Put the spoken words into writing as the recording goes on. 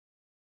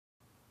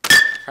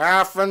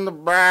Half in the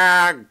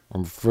bag.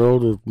 I'm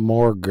filled with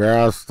more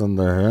gas than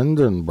the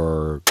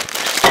Hindenburg.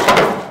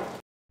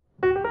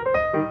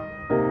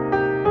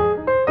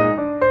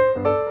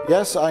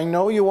 Yes, I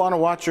know you want to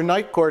watch your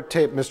night court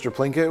tape, Mr.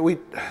 Plinkett.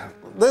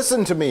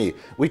 Listen to me.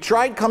 We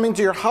tried coming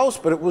to your house,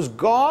 but it was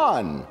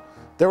gone.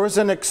 There was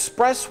an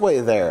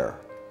expressway there.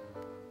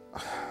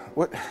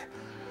 What?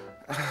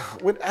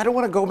 I don't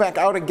want to go back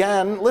out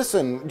again.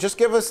 Listen, just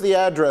give us the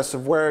address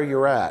of where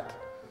you're at.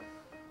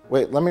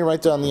 Wait, let me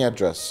write down the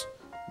address.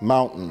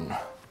 Mountain.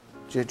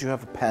 Did you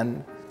have a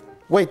pen?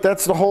 Wait,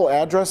 that's the whole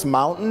address?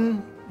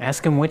 Mountain?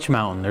 Ask him which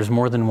mountain. There's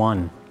more than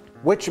one.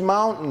 Which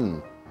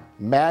mountain?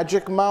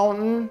 Magic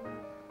Mountain?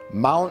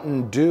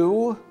 Mountain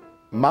Dew?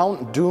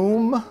 Mount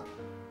Doom?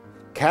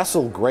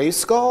 Castle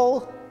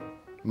Grayskull?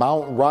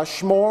 Mount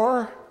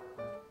Rushmore?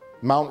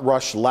 Mount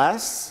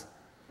Rushless?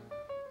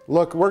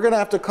 Look, we're gonna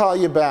have to call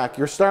you back.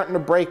 You're starting to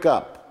break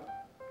up.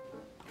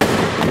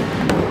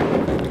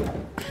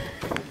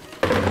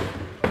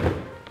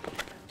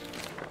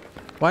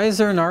 Why is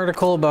there an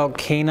article about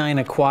canine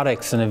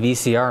aquatics in a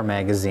VCR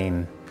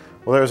magazine?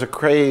 Well, there was a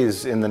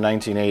craze in the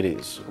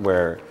 1980s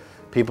where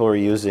people were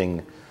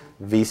using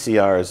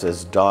VCRs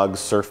as dog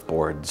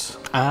surfboards.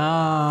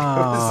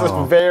 Oh. This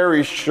is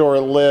very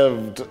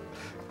short-lived,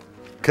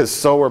 because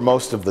so were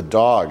most of the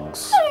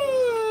dogs.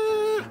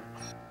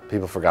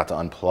 People forgot to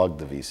unplug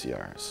the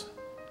VCRs.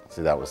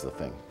 See, that was the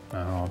thing.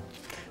 Oh.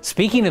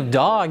 Speaking of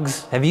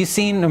dogs, have you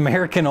seen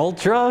American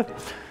Ultra?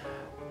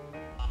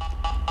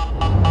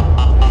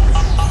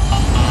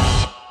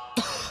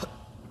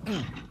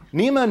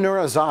 Nima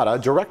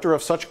Nurazada, director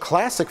of such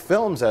classic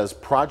films as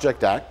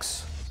Project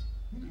X.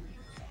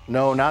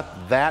 No,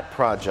 not that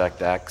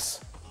Project X.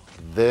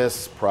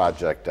 This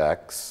Project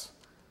X.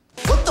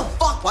 What the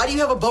fuck? Why do you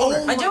have a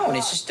boner? I don't.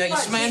 It's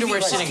just my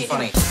underwear sitting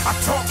funny. I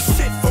talk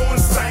shit for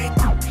insane.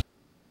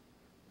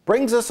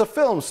 Brings us a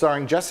film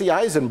starring Jesse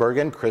Eisenberg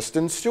and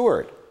Kristen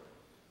Stewart.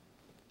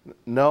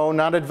 No,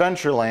 not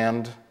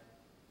Adventureland.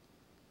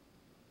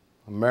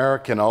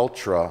 American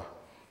Ultra.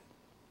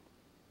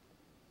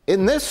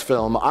 In this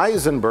film,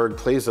 Eisenberg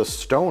plays a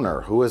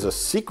stoner who is a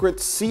secret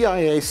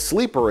CIA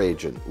sleeper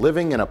agent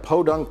living in a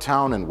podunk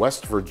town in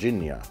West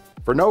Virginia.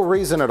 For no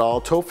reason at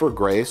all, Topher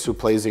Grace, who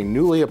plays a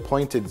newly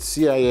appointed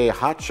CIA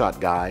hotshot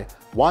guy,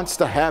 wants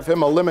to have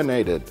him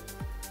eliminated.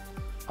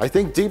 I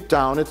think deep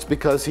down it's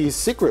because he's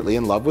secretly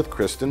in love with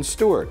Kristen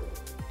Stewart,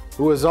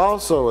 who is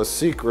also a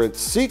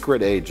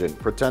secret agent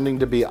pretending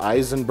to be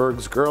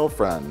Eisenberg's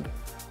girlfriend.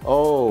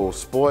 Oh,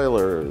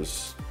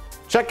 spoilers.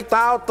 Check it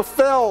out, the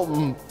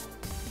film!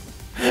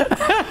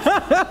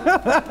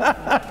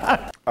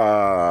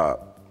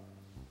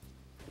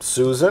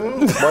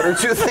 Susan, what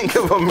did you think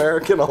of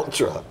American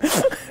Ultra?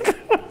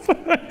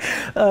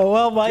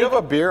 Well, Mike. Do you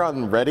have a beer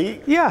on ready?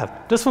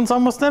 Yeah, this one's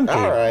almost empty.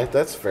 All right,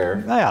 that's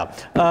fair. Yeah.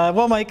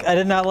 Well, Mike, I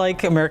did not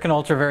like American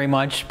Ultra very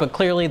much, but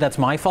clearly that's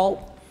my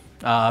fault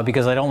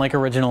because I don't like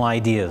original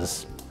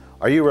ideas.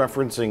 Are you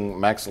referencing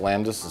Max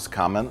Landis'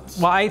 comments?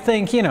 Well, I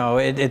think, you know,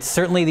 it's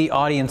certainly the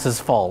audience's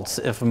fault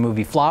if a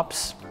movie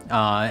flops.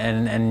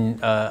 And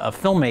a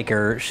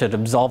filmmaker should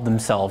absolve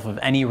themselves of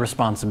any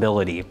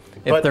responsibility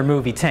if their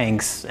movie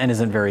tanks and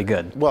isn't very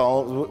good.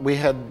 Well, we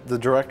had the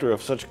director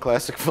of such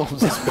classic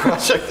films as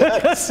Project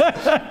X.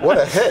 What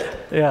a hit!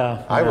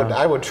 Yeah,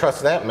 I would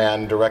trust that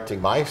man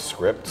directing my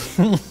script.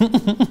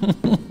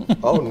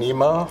 Oh,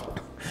 Nemo,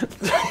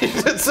 you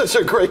did such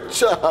a great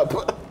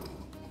job.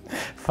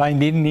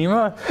 Finding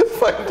Nemo?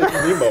 Finding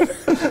Nemo.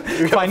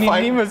 Finding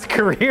Nemo's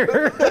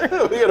career.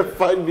 We gotta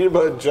find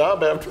Nemo a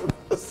job after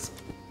this.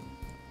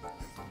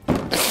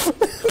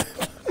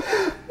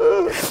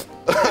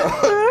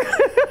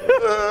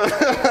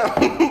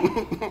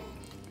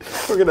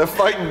 We're gonna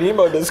find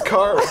Nemo in his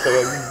car with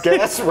the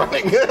gas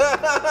running.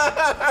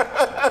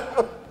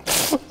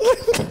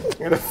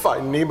 We're gonna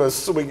find Nemo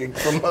swinging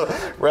from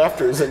the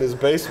rafters in his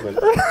basement.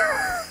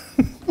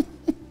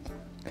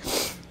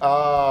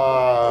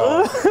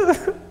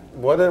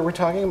 What are we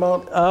talking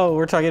about? Oh,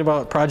 we're talking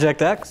about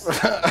Project X?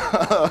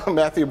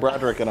 Matthew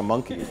Broderick and a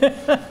monkey.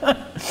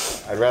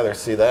 I'd rather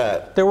see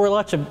that. There were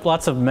lots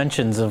of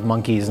mentions of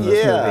monkeys in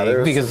this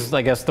movie because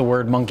I guess the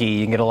word monkey,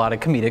 you can get a lot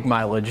of comedic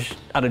mileage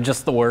out of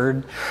just the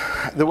word.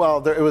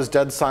 Well, it was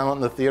dead silent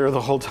in the theater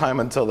the whole time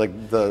until the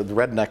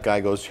redneck guy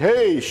goes,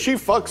 "Hey, she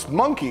fucks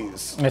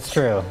monkeys." It's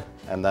true.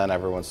 And then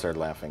everyone started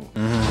laughing.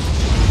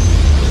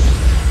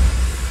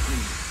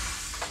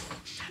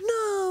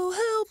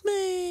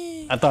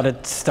 I thought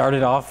it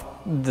started off,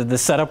 the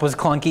setup was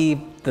clunky,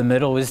 the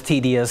middle was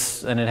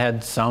tedious, and it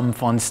had some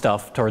fun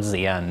stuff towards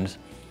the end.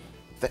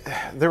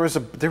 There was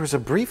a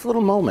brief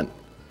little moment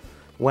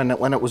when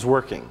it was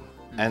working,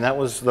 and that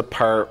was the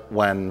part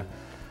when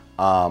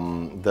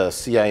the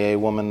CIA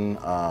woman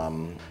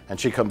and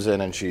she comes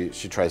in and she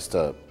tries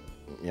to,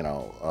 you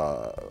know,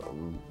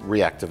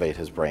 reactivate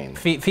his brain.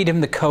 Feed him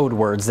the code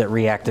words that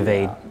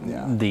reactivate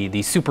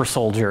the super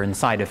soldier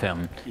inside of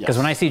him. Because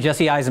when I see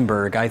Jesse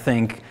Eisenberg, I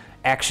think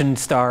action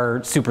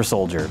star super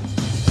soldier.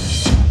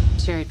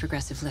 Sherry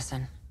Progressive,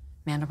 listen.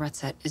 Mandelbrot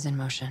set is in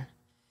motion.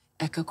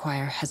 Echo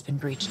Choir has been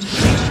breached.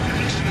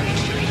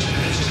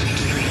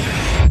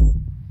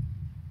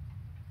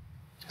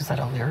 Is that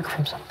a lyric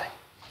from something?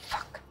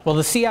 Fuck. Well,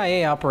 the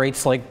CIA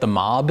operates like the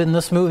mob in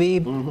this movie.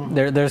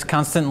 There's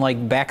constant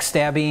like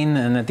backstabbing,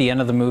 and at the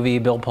end of the movie,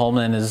 Bill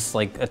Pullman is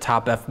like a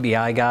top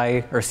FBI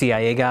guy or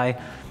CIA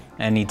guy,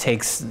 and he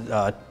takes,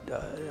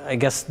 I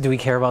guess, do we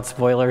care about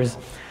spoilers?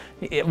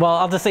 Well,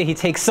 I'll just say he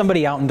takes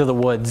somebody out into the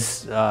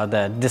woods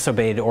that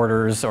disobeyed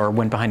orders or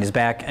went behind his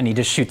back, and he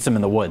just shoots them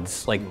in the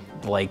woods, like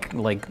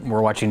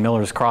we're watching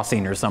Miller's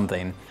Crossing or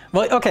something.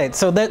 Well, okay,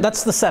 so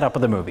that's the setup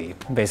of the movie,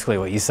 basically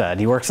what you said.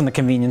 He works in the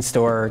convenience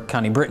store,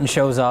 Connie Britton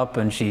shows up,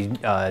 and she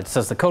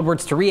says the code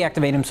words to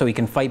reactivate him so he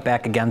can fight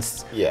back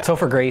against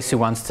Topher Grace, who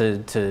wants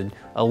to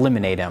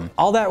eliminate him.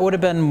 All that would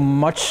have been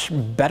much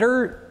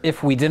better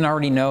if we didn't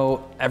already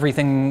know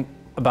everything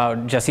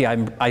about Jesse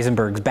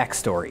Eisenberg's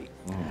backstory.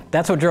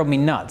 That's what drove me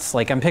nuts.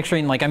 Like, I'm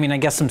picturing, like, I mean, I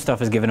guess some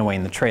stuff is given away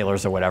in the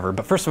trailers or whatever,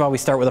 but first of all, we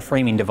start with a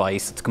framing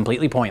device. It's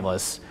completely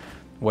pointless,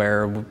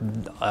 where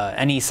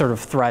any sort of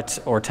threat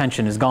or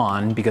tension is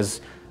gone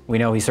because we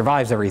know he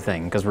survives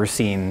everything because we're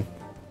seeing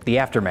the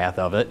aftermath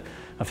of it,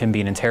 of him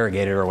being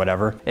interrogated or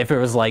whatever. If it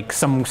was like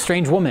some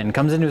strange woman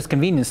comes into his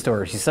convenience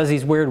store, she says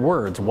these weird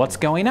words, what's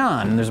going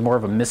on? And there's more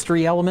of a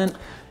mystery element.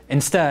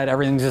 Instead,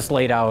 everything's just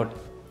laid out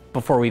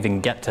before we even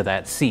get to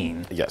that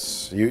scene.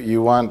 Yes,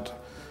 you want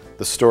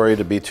the story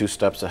to be 2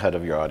 steps ahead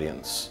of your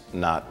audience,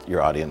 not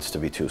your audience to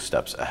be 2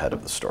 steps ahead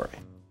of the story.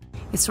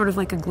 It's sort of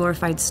like a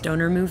glorified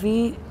stoner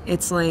movie.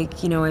 It's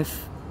like, you know,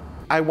 if...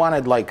 I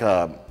wanted like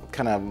a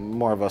kind of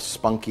more of a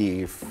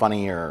spunky,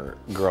 funnier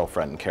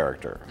girlfriend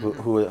character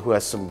who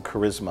has some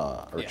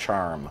charisma or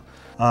charm.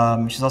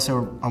 She's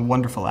also a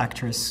wonderful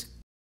actress.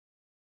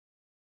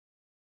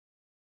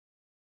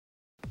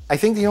 I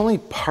think the only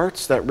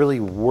parts that really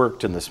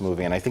worked in this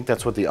movie, and I think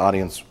that's what the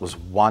audience was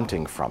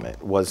wanting from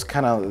it, was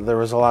kind of, there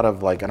was a lot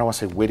of like, I don't want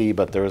to say witty,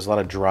 but there was a lot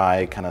of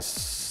dry, kind of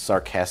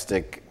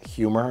sarcastic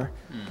humor.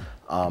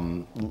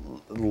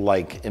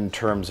 Like in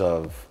terms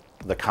of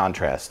the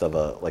contrast of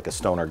a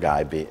stoner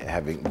guy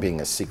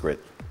being a secret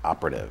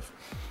operative,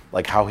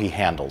 like how he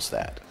handles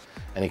that.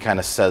 And he kind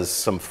of says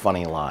some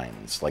funny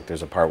lines. Like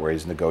there's a part where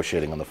he's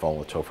negotiating on the phone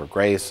with Topher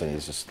Grace, and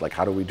he's just like,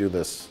 how do we do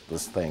this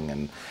thing?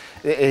 And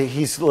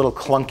he's a little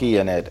clunky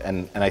in it,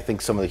 and I think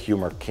some of the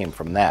humor came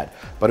from that,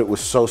 but it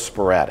was so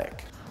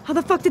sporadic. How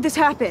the fuck did this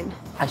happen?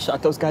 I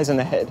shot those guys in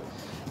the head.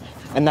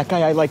 And that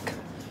guy,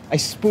 I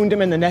spooned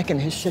him in the neck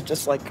and his shit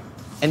just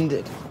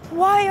ended.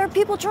 Why are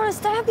people trying to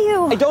stab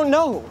you? I don't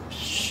know.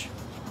 Shh.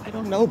 I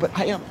don't know, but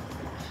I'm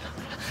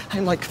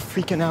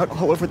freaking out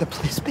all over the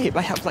place, babe.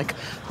 I have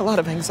a lot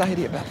of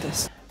anxiety about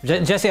this.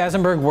 Jesse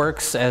Eisenberg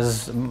works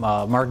as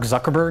Mark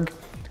Zuckerberg,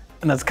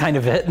 and that's kind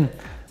of it.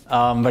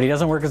 But he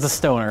doesn't work as a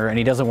stoner, and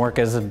he doesn't work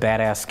as a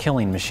badass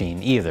killing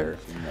machine either.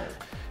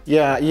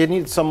 Yeah, you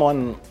need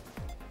someone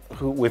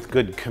with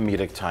good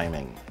comedic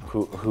timing,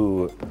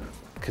 who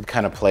could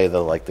kind of play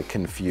the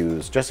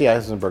confused. Jesse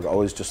Eisenberg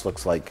always just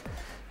looks like,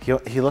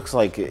 he looks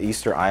like an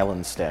Easter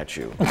Island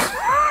statue.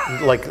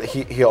 Like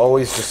he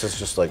always just is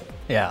just like.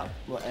 Yeah.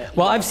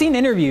 Well, I've seen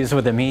interviews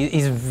with him.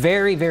 He's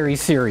very, very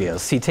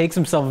serious. He takes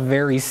himself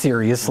very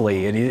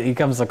seriously, and he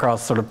comes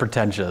across sort of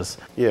pretentious.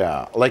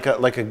 Yeah, like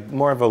a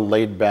more of a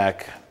laid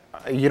back.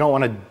 You don't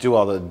want to do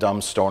all the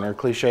dumb stoner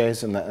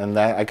cliches, and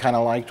that I kind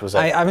of liked. Was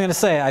that? I'm gonna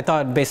say I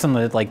thought based on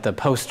the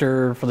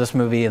poster for this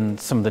movie and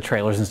some of the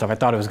trailers and stuff, I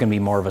thought it was gonna be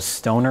more of a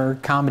stoner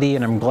comedy,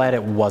 and I'm glad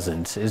it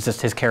wasn't. It's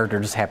just his character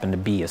just happened to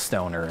be a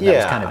stoner, and that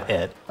was kind of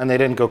it. And they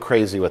didn't go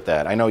crazy with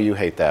that. I know you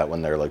hate that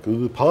when they're like,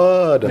 ooh, the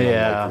pod, and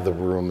then, the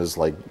room is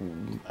like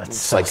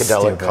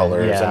psychedelic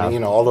colors,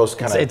 and all those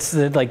kind of. It's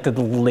the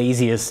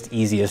laziest,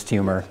 easiest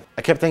humor.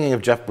 I kept thinking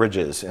of Jeff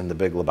Bridges in The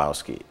Big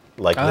Lebowski.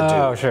 Like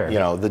the dude,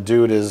 sure. The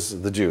dude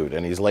is the dude,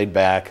 and he's laid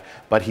back,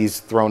 but he's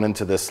thrown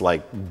into this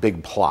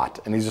big plot,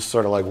 and he's just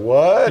sort of like,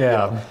 what?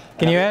 Yeah.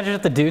 Can you imagine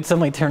if the dude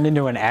suddenly turned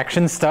into an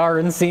action star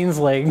in scenes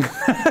like?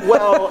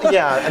 Well,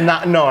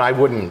 yeah, no, I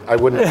wouldn't like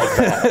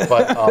that,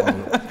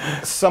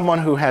 but someone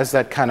who has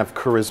that kind of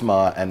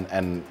charisma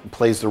and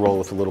plays the role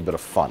with a little bit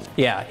of fun.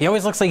 Yeah, he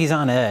always looks like he's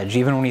on edge,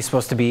 even when he's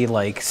supposed to be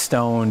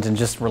stoned and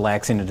just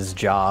relaxing at his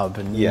job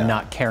and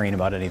not caring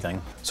about anything.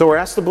 So we're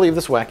asked to believe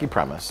this wacky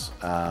premise,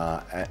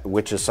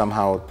 which is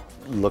somehow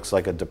looks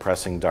like a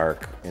depressing,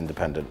 dark,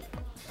 independent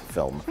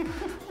film.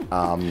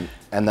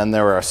 And then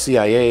there are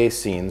CIA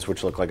scenes,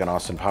 which look like an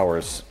Austin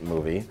Powers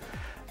movie.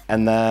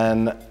 And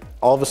then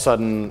all of a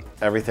sudden,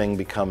 everything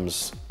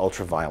becomes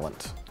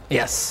ultra-violent.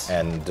 Yes.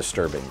 And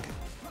disturbing,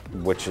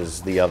 which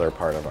is the other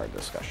part of our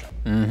discussion.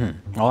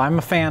 Mm-hmm. Well, I'm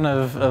a fan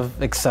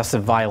of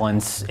excessive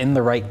violence in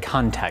the right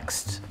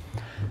context.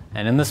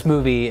 And in this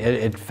movie,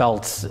 it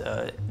felt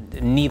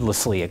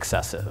needlessly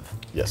excessive.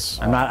 Yes.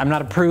 I'm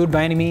not a prude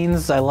by any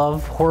means. I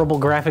love horrible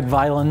graphic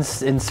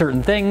violence in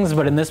certain things,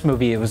 but in this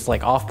movie it was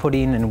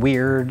off-putting and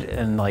weird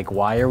and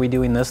why are we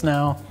doing this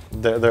now?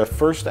 The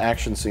first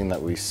action scene that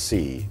we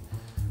see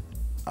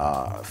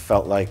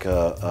felt like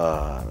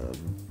a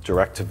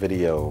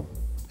direct-to-video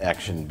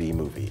action B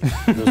movie.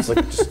 It was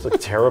like just like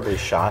terribly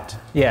shot.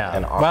 Yeah.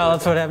 And awkward. Well,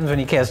 that's what happens when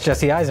you cast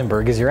Jesse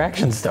Eisenberg as your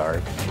action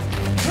star.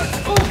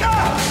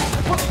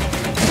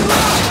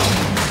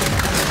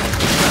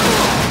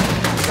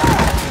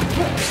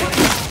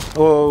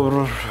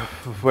 Oh,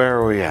 where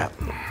are we at?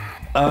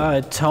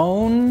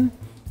 Tone.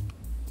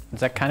 Is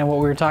that kind of what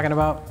we were talking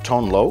about?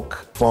 Tone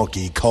Loc?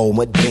 Funky Cold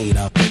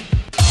Medina.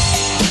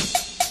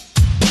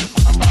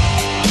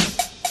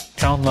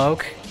 Tone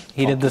Loc.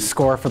 He did the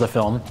score for the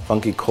film.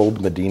 Funky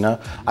Cold Medina.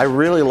 I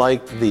really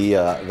liked the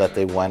that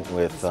they went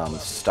with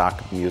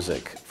stock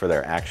music for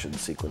their action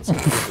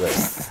sequences.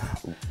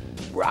 Like,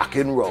 rock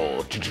and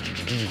roll.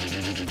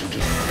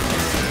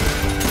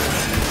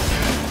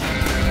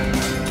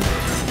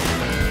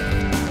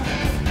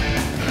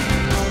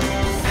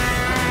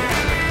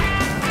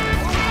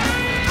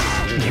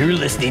 You're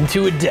listening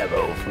to a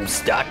demo from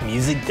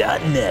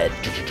stockmusic.net.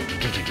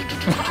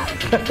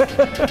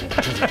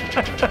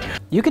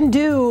 You can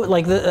do,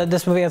 like,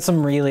 this movie had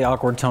some really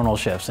awkward tonal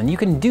shifts, and you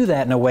can do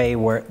that in a way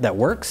where that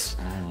works.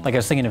 Like I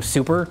was thinking of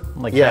Super,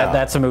 like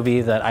that's a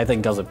movie that I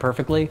think does it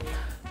perfectly.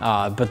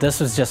 But this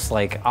was just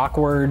like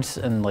awkward,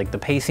 and like the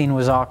pacing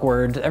was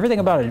awkward. Everything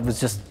about it was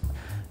just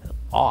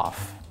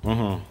off.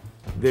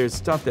 There's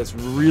stuff that's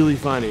really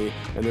funny,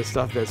 and there's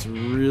stuff that's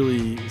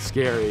really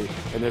scary,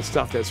 and there's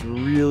stuff that's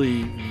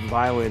really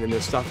violent, and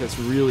there's stuff that's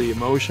really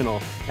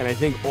emotional. And I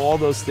think all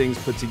those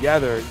things put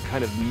together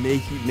kind of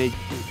make you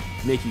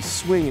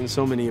swing in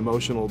so many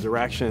emotional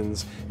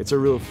directions. It's a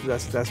real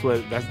that's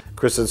what.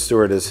 Kristen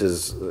Stewart is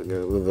his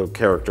the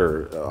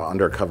character,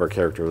 undercover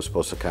character, who's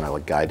supposed to kind of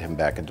like guide him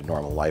back into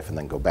normal life and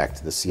then go back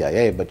to the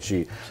CIA. But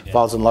she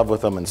falls in love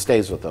with him and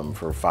stays with him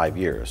for 5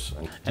 years.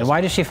 And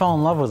why does she fall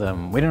in love with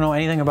him? We don't know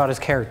anything about his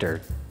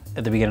character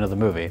at the beginning of the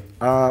movie.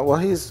 Well,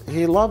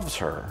 he loves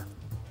her.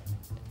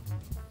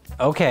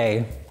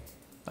 Okay,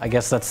 I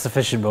guess that's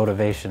sufficient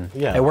motivation.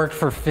 Yeah. It worked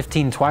for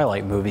 15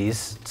 Twilight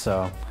movies,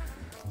 so.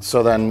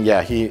 So then,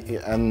 yeah, he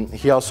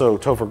also,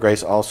 Topher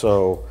Grace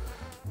also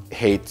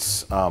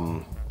hates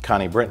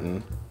Connie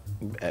Britton.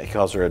 He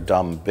calls her a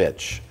dumb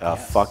bitch, a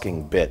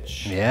fucking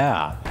bitch.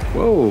 Yeah.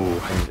 Whoa.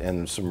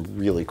 And some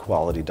really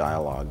quality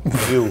dialogue.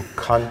 You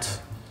cunt,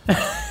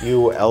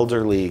 you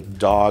elderly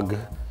dog,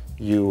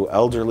 you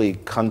elderly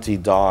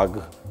cunty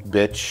dog,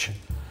 bitch.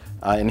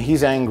 And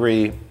he's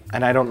angry,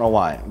 and I don't know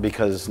why,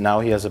 because now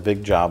he has a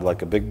big job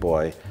like a big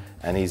boy,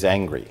 and he's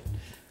angry,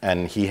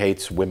 and he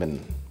hates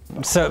women.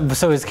 So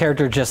his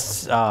character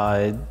just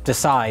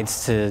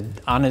decides to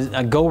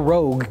go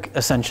rogue,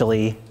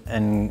 essentially,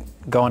 and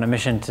go on a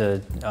mission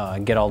to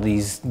get all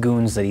these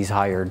goons that he's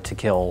hired to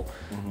kill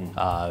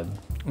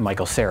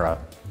Michael Cera.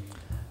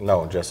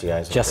 No, Jesse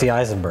Eisenberg. Jesse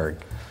Eisenberg.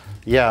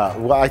 Yeah,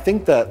 well, I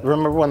think that,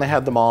 remember when they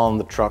had them all in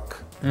the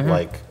truck,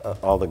 like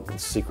all the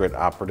secret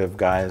operative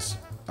guys?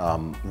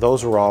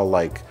 Those were all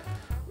like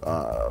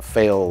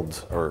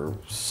failed or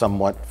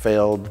somewhat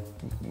failed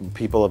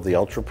people of the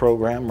Ultra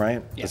program,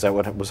 right? Yeah. Is that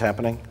what was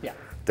happening? Yeah.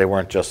 They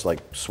weren't just like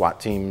SWAT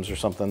teams or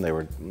something. They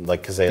were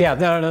like, cause they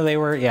they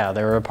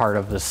were a part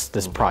of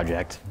this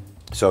project.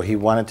 So he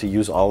wanted to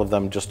use all of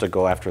them just to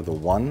go after the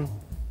one,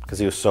 because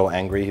he was so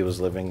angry. He was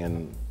living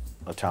in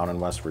a town in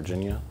West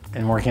Virginia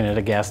and working at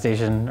a gas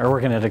station or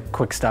working at a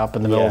quick stop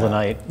in the middle of the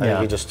night. Yeah.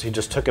 He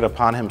just took it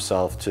upon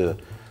himself to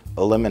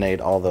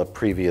eliminate all the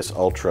previous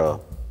Ultra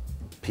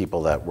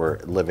people that were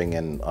living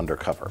in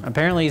undercover.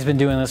 Apparently he's been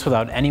doing this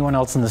without anyone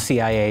else in the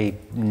CIA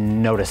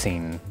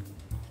noticing,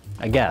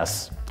 I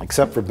guess.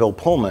 Except for Bill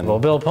Pullman. Well,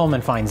 Bill Pullman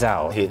finds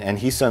out. And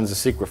he sends a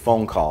secret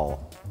phone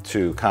call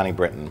to Connie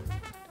Britton.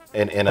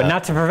 But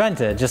not to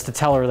prevent it, just to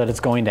tell her that it's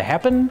going to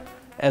happen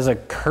as a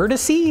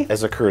courtesy?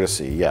 As a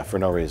courtesy, yeah, for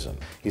no reason.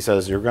 He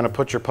says, you're going to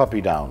put your puppy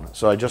down,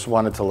 so I just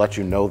wanted to let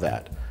you know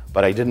that,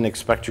 but I didn't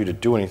expect you to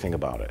do anything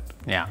about it.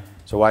 Yeah.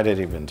 So why did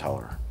he even tell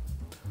her?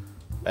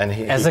 And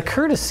as a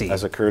courtesy.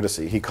 As a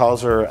courtesy. He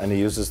calls her and he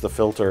uses the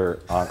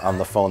filter on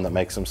the phone that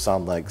makes him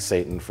sound like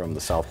Satan from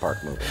the South Park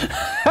movie. And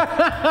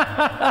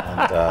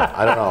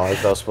I don't know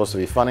if that was supposed to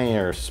be funny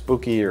or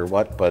spooky or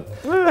what, but...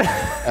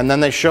 And then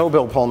they show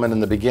Bill Pullman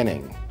in the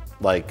beginning,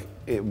 like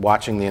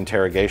watching the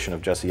interrogation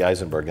of Jesse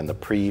Eisenberg in the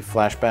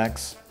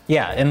pre-flashbacks.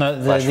 Yeah, in the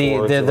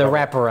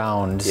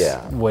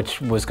wraparound,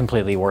 which was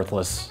completely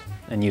worthless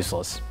and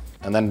useless.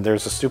 And then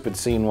there's a stupid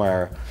scene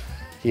where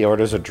he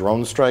orders a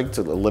drone strike to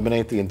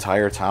eliminate the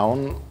entire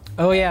town.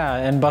 Oh yeah,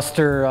 and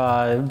Buster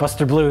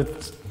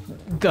Bluth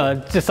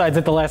decides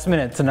at the last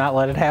minute to not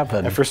let it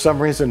happen. And for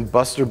some reason,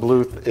 Buster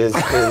Bluth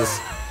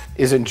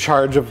is in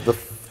charge of the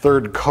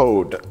third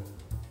code.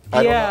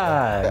 I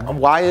don't know.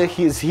 Why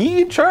is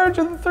he in charge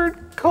of the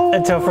third code?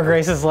 And Topher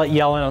Grace is like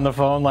yelling on the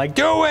phone, like,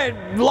 "Do it,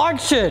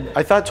 launch it!"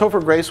 I thought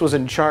Topher Grace was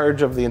in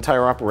charge of the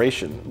entire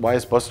operation. Why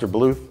is Buster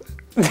Bluth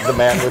the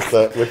man with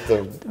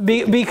the?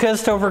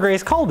 Because Topher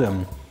Grace called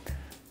him.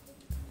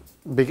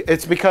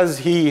 It's because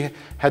he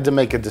had to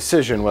make a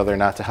decision whether or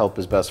not to help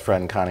his best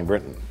friend Connie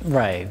Britton.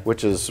 Right.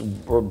 Which is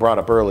brought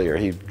up earlier.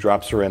 He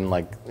drops her in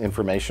like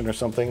information or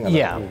something.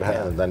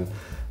 And then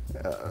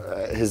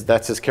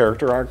that's his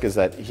character arc, is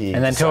that he.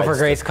 And then Topher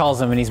Grace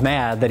calls him and he's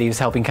mad that he was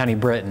helping Connie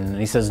Britton. And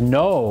he says,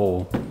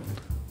 no,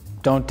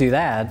 don't do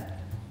that.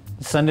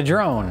 Send a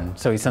drone.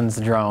 So he sends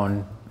the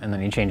drone and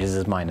then he changes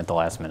his mind at the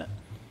last minute.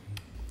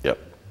 Yep.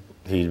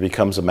 He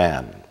becomes a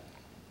man,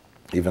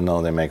 even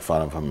though they make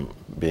fun of him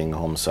being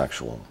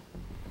homosexual.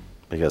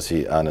 Because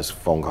he, on his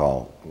phone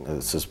call,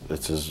 it's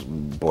his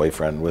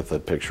boyfriend with a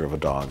picture of a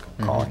dog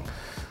calling.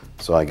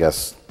 So I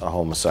guess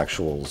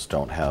homosexuals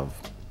don't have,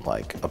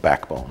 like, a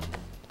backbone.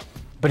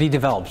 But he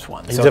develops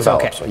one, so He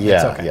develops it's okay. one, yeah,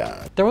 It's okay.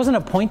 yeah. There wasn't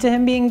a point to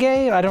him being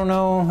gay. I don't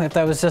know if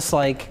that was just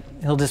like,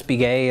 he'll just be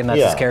gay and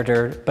that's his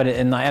character. But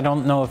and I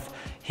don't know if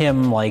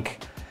him,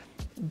 like,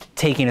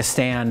 taking a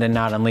stand and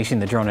not unleashing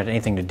the drone had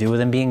anything to do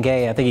with him being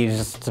gay. I think he was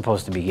just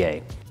supposed to be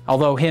gay.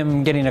 Although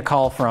him getting a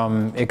call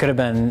from, it could have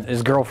been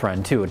his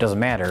girlfriend too, it doesn't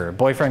matter.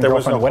 Boyfriend,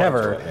 girlfriend,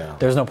 whatever,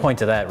 there's no point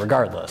to that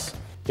regardless.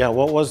 Yeah,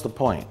 what was the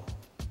point?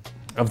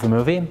 Of the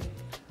movie?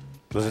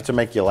 Was it to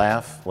make you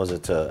laugh? Was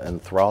it to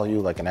enthrall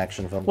you like an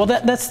action film? Well,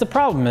 that's the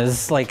problem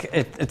is, like,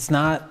 it's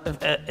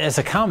not, as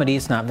a comedy,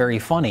 it's not very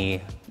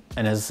funny.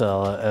 And as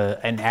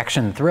an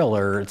action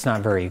thriller, it's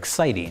not very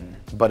exciting.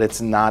 But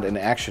it's not an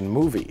action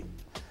movie.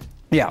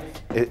 Yeah.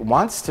 It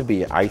wants to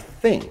be, I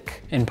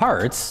think. In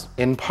parts.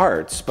 In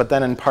parts, but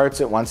then in parts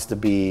it wants to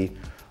be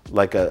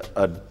like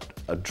a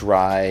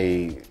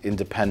dry,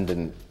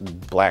 independent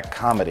black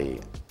comedy.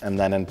 And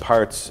then in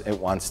parts it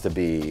wants to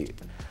be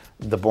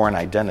the Bourne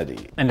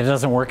Identity. And it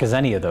doesn't work as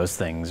any of those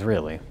things,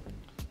 really.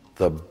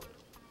 The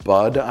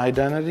Bud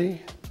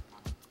Identity?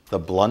 The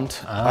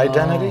Blunt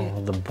Identity?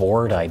 The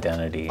Bored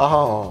Identity.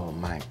 Oh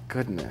my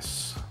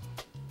goodness.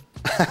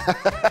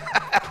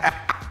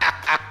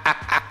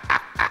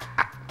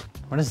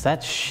 What is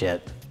that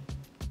shit?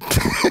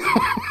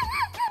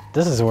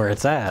 This is where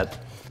it's at.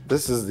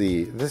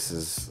 It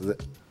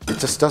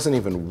just doesn't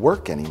even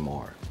work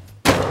anymore.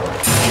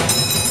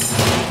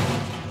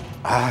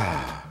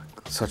 Ah,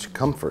 such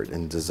comfort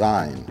in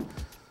design,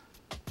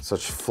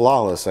 such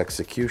flawless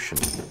execution.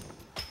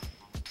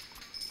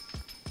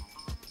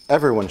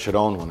 Everyone should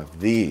own one of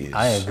these.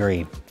 I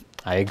agree.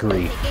 I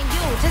agree.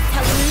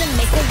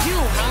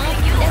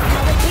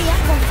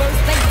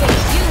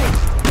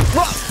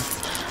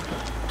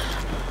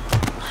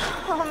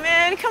 Oh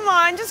man, come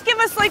on, just give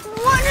us like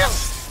one.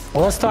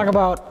 Well, let's talk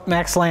about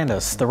Max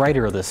Landis, the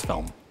writer of this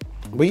film.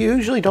 We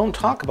usually don't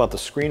talk about the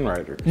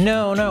screenwriters.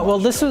 No. Well,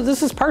 this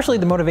is partially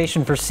the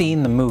motivation for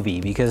seeing the movie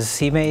because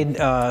he made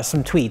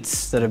some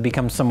tweets that have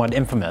become somewhat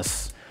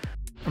infamous.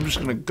 I'm just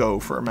gonna go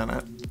for a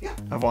minute.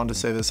 I've wanted to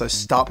say this. I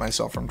stopped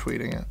myself from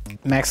tweeting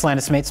it. Max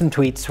Landis made some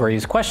tweets where he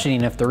was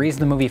questioning if the reason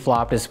the movie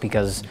flopped is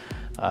because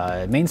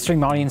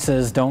mainstream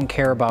audiences don't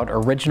care about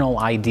original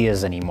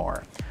ideas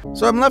anymore.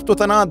 So I'm left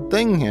with an odd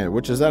thing here,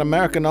 which is that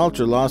American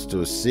Ultra lost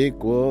to a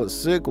sequel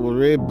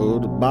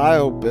reboot, a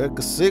biopic,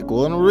 a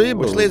sequel, and a reboot.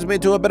 Which leads me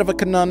to a bit of a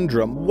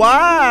conundrum.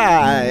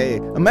 Why?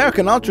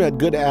 American Ultra had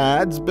good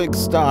ads, big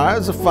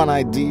stars, a fun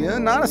idea,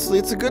 and honestly,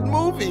 it's a good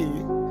movie.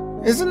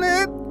 Isn't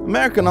it?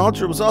 American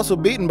Ultra was also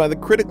beaten by the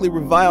critically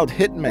reviled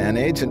Hitman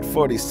Agent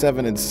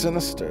 47 and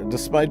Sinister,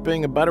 despite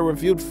being a better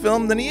reviewed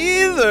film than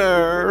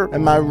either.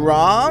 Am I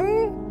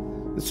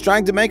wrong? Is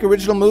trying to make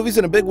original movies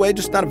in a big way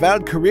just not a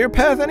valid career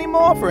path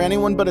anymore for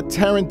anyone but a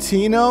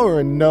Tarantino or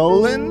a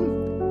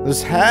Nolan?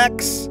 There's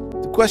hacks.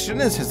 The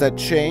question is, has that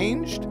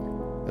changed?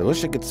 I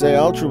wish I could say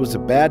Ultra was a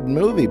bad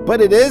movie,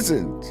 but it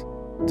isn't.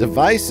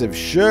 Divisive,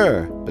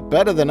 sure, but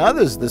better than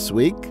others this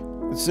week.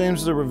 It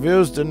seems the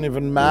reviews didn't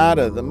even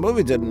matter. The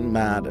movie didn't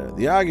matter.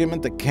 The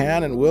argument that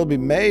can and will be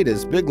made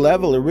is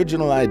big-level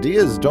original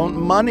ideas don't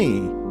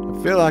money.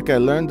 I feel like I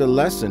learned a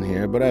lesson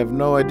here, but I have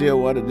no idea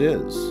what it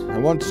is. I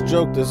once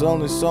joked there's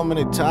only so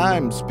many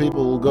times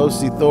people will go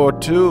see Thor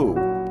 2.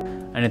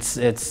 And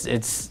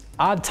it's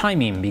odd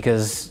timing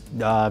because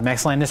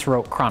Max Landis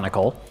wrote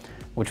Chronicle,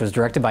 which was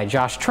directed by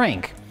Josh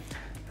Trank,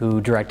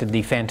 who directed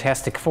the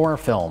Fantastic Four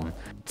film.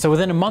 So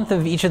within a month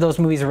of each of those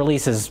movies'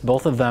 releases,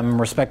 both of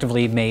them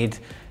respectively made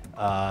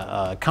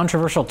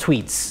controversial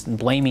tweets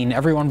blaming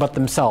everyone but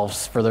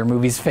themselves for their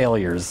movie's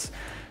failures.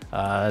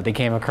 They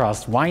came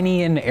across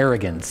whiny and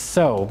arrogant.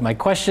 So my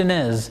question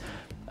is,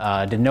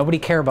 did nobody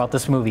care about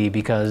this movie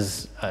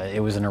because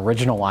it was an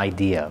original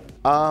idea?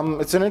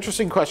 It's an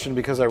interesting question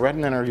because I read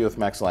an interview with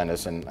Max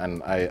Landis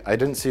and I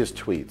didn't see his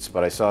tweets,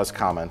 but I saw his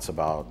comments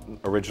about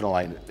original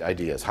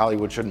ideas.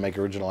 Hollywood shouldn't make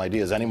original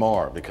ideas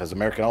anymore because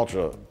American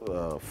Ultra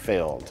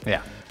failed.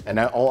 Yeah. And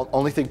the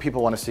only thing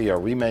people want to see are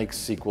remakes,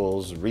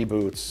 sequels,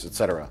 reboots,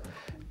 etc.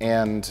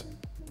 And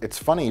it's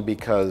funny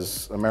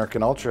because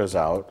American Ultra is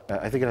out.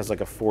 I think it has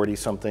like a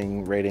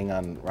 40-something rating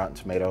on Rotten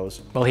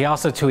Tomatoes. Well, he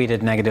also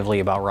tweeted negatively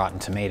about Rotten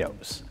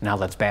Tomatoes. Now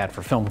that's bad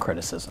for film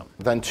criticism.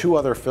 Then two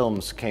other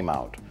films came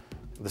out,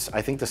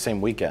 I think the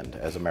same weekend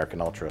as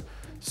American Ultra.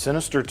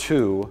 Sinister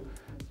 2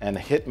 and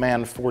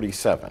Hitman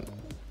 47.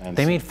 And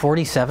they made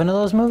 47 of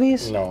those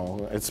movies?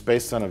 No, it's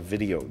based on a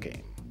video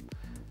game.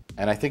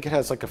 And I think it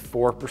has like a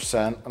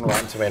 4% on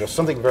Rotten Tomatoes,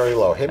 something very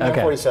low.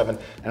 Hitman 47,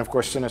 and of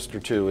course Sinister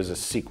 2 is a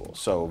sequel.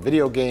 So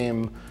video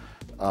game,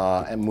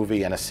 a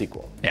movie and a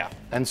sequel. Yeah.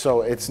 And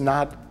so it's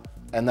not,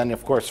 and then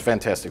of course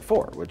Fantastic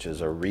Four, which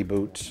is a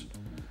reboot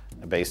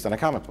based on a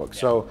comic book.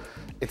 So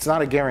it's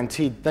not a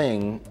guaranteed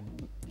thing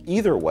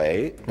either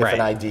way. If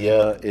an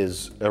idea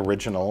is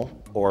original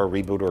or a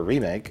reboot or a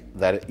remake,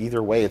 that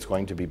either way it's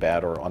going to be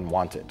bad or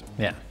unwanted.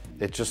 Yeah.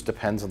 It just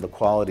depends on the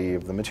quality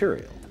of the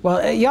material.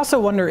 Well, you also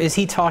wonder, is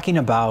he talking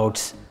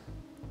about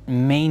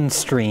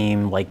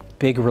mainstream, like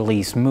big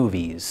release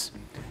movies?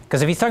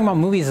 Because if he's talking about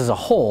movies as a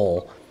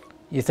whole,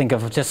 you think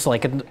of just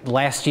like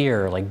last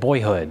year, like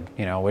Boyhood,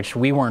 you know, which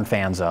we weren't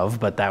fans of,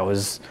 but that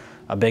was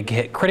a big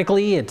hit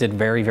critically. It did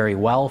very, very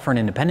well for an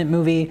independent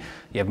movie.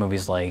 You have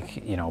movies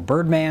like, you know,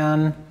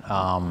 Birdman,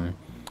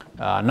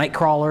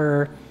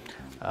 Nightcrawler,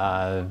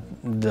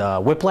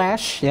 the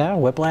Whiplash,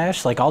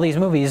 Whiplash. Like all these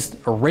movies,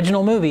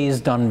 original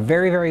movies done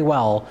very, very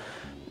well.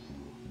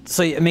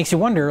 So it makes you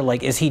wonder,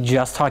 like, is he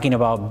just talking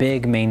about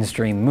big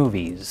mainstream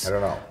movies? I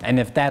don't know. And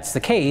if that's the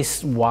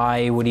case,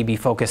 why would he be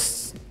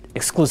focused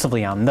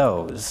exclusively on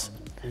those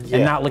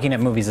and not looking at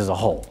movies as a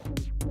whole?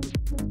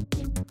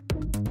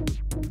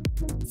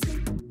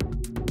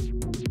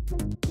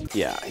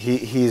 Yeah,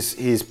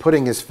 he's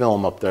putting his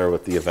film up there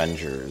with the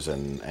Avengers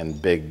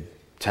and big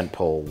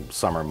tentpole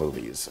summer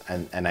movies,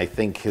 and I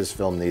think his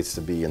film needs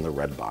to be in the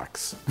red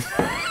box.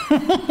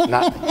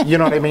 Not, you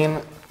know what I mean?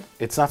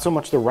 It's not so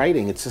much the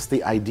writing; it's just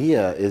the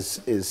idea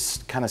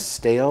is kind of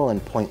stale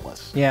and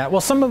pointless. Yeah, well,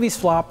 some movies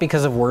flop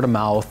because of word of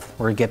mouth,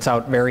 where it gets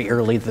out very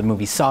early that the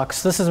movie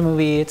sucks. This is a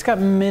movie; it's got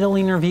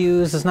middling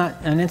reviews. It's not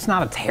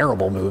a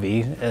terrible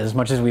movie, as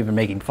much as we've been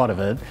making fun of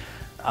it.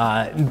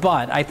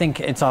 But I think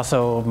it's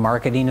also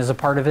marketing is a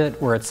part of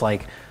it, where it's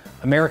like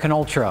American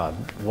Ultra.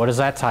 What does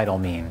that title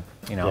mean?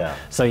 You know. Yeah.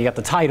 So you got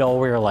the title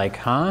where you're like,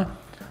 huh?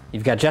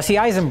 You've got Jesse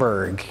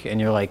Eisenberg, and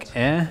you're like,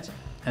 eh.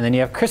 And then you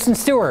have Kristen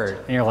Stewart,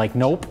 and you're like,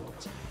 nope.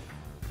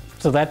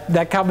 So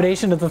that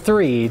combination of the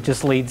three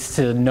just leads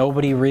to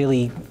nobody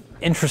really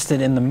interested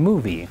in the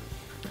movie.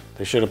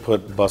 They should have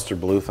put Buster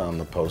Bluth on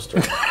the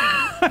poster.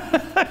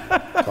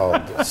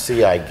 Called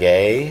C.I.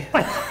 Gay.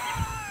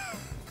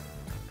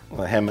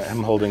 Him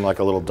holding like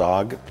a little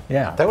dog.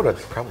 Yeah. That would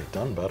have probably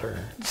done better.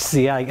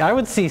 I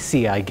would see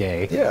C.I.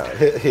 Gay. Yeah,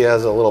 he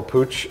has a little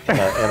pooch in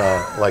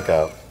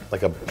a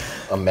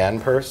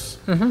man purse,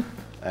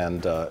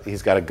 and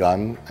he's got a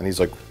gun, and he's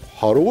like,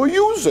 "How do I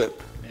use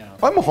it? Yeah.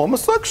 I'm a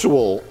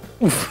homosexual.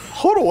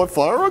 How do I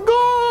fire a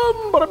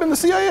gun? But I'm in the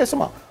CIA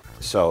somehow."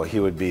 So he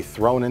would be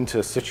thrown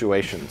into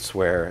situations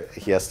where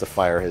he has to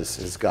fire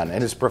his gun,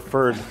 and his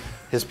preferred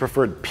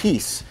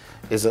piece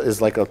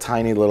is like a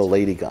tiny little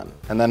lady gun,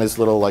 and then his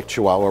little like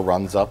chihuahua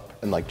runs up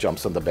and like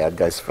jumps on the bad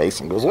guy's face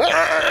and goes.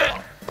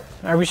 Aah!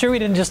 Are we sure we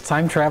didn't just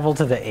time travel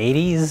to the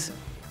 80s?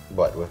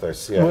 What, with our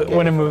CIA?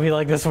 When a movie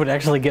like this would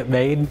actually get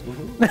made?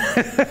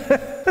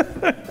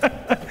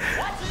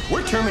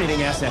 We're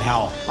terminating Asset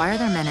Howell. Why are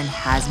there men in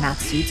hazmat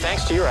suits?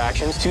 Thanks to your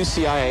actions, 2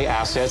 CIA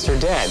assets are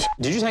dead.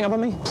 Did you just hang up on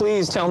me?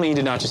 Please tell me you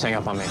did not just hang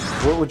up on me.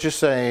 What would you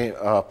say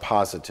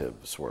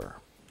positives were?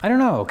 I don't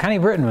know. Connie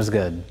Britton was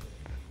good.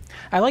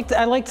 I liked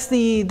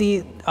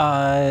the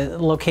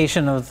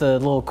location of the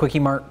little Quickie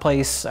Mart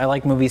place. I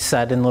like movies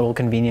set in little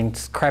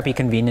crappy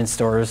convenience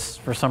stores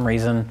for some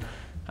reason.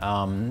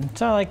 So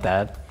I like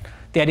that.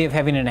 The idea of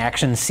having an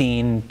action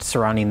scene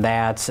surrounding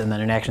that, and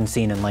then an action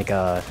scene in like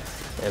what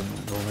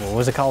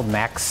was it called?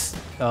 Max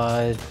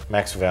Value.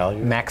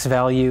 Max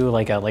Value,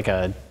 like a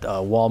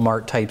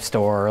Walmart type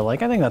store.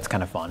 Like I think that's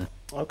kind of fun.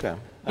 Okay.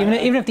 Even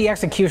if the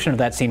execution of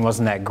that scene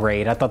wasn't that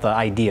great, I thought the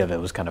idea of it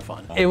was kind of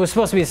fun. It was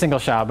supposed to be a single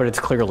shot, but it's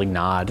clearly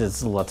not.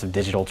 It's lots of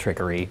digital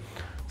trickery.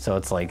 So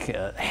it's like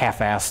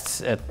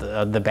half-assed at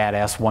the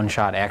badass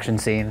one-shot action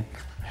scene.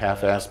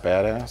 Half-assed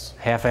badass?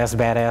 Half-assed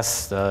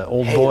badass,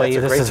 old boy,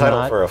 that's a great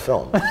title for a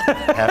film.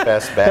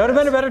 Half-assed badass. That would have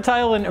been a better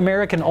title than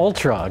American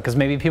Ultra, because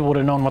maybe people would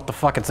have known what the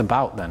fuck it's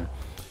about then.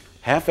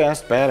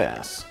 Half-assed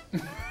badass.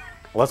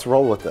 Let's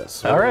roll with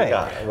this. All right.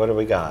 What do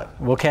we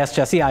got? We'll cast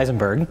Jesse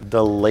Eisenberg.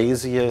 The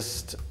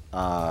laziest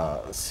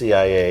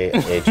CIA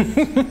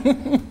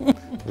agent.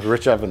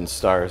 Rich Evans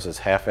stars as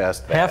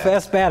half-assed badass.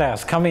 Half-assed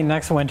badass, coming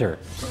next winter.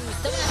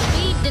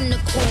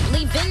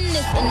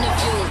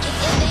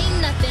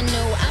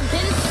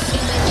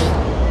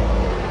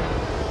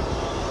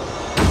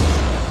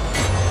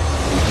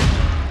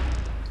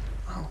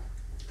 Oh,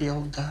 the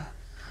old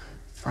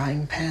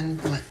frying pan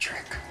bullet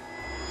trick.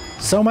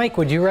 So, Mike,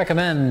 would you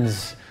recommend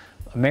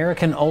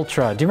American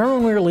Ultra? Do you remember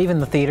when we were leaving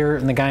the theater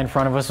and the guy in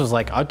front of us was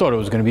like, I thought it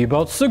was going to be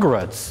about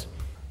cigarettes?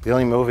 The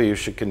only movie you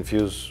should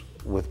confuse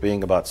with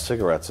being about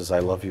cigarettes is I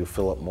Love You,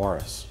 Philip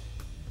Morris.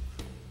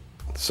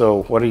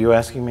 So, what are you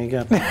asking me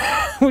again?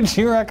 Would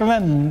you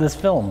recommend this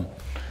film?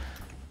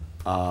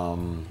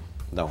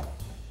 No.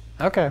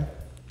 Okay.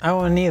 I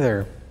wouldn't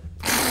either.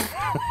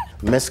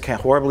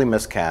 Horribly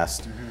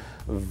miscast.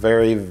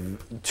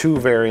 Too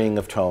varying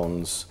of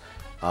tones.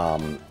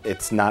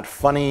 It's not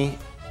funny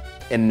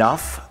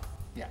enough,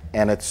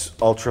 and it's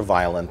ultra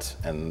violent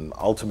and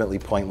ultimately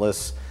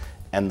pointless,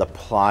 and the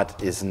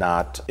plot is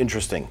not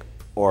interesting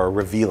or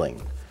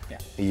revealing. Yeah.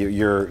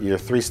 You're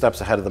 3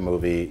 steps ahead of the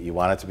movie. You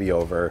want it to be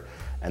over,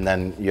 and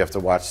then you have to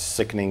watch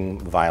sickening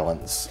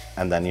violence,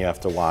 and then you have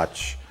to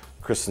watch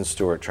Kristen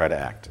Stewart try to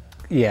act.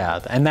 Yeah,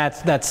 and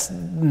that's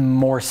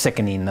more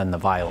sickening than the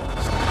violence.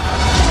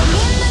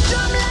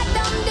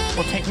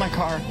 We'll take my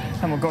car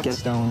and we'll go get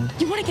stoned.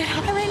 You want to get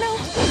high right now?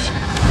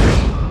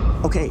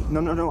 Okay,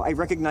 no, I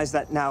recognize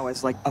that now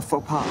as like a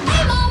faux pas.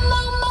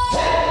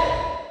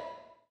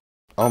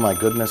 Oh my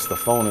goodness, the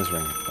phone is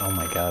ringing. Oh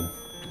my God.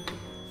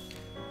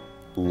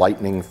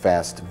 Lightning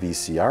fast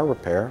VCR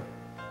repair.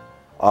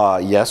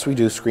 Yes, we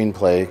do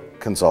screenplay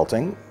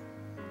consulting.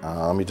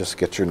 Let me just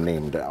get your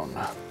name down.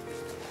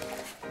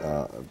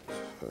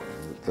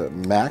 The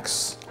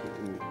Max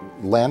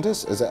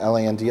Landis, is it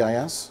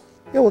Landis?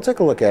 Yeah, we'll take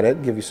a look at it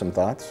and give you some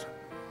thoughts.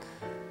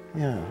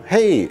 Yeah.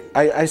 Hey,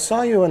 I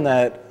saw you in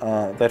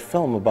that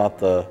film about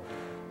the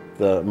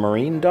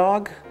marine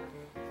dog.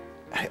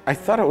 I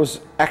thought it was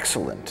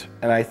excellent,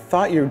 and I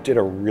thought you did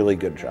a really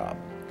good job.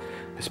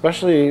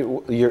 Especially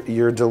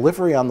your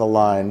delivery on the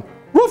line,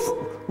 woof,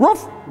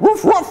 woof,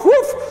 woof, woof,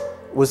 woof,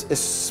 was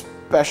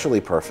especially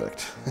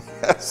perfect.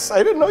 Yes,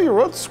 I didn't know you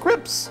wrote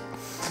scripts.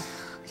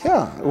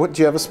 Yeah, do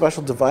you have a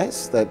special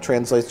device that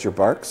translates your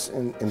barks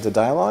into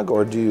dialogue,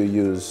 or do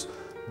you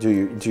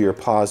do your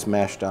paws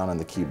mash down on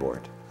the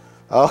keyboard?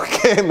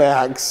 Okay,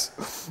 Max.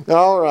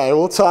 All right,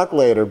 we'll talk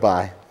later.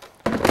 Bye.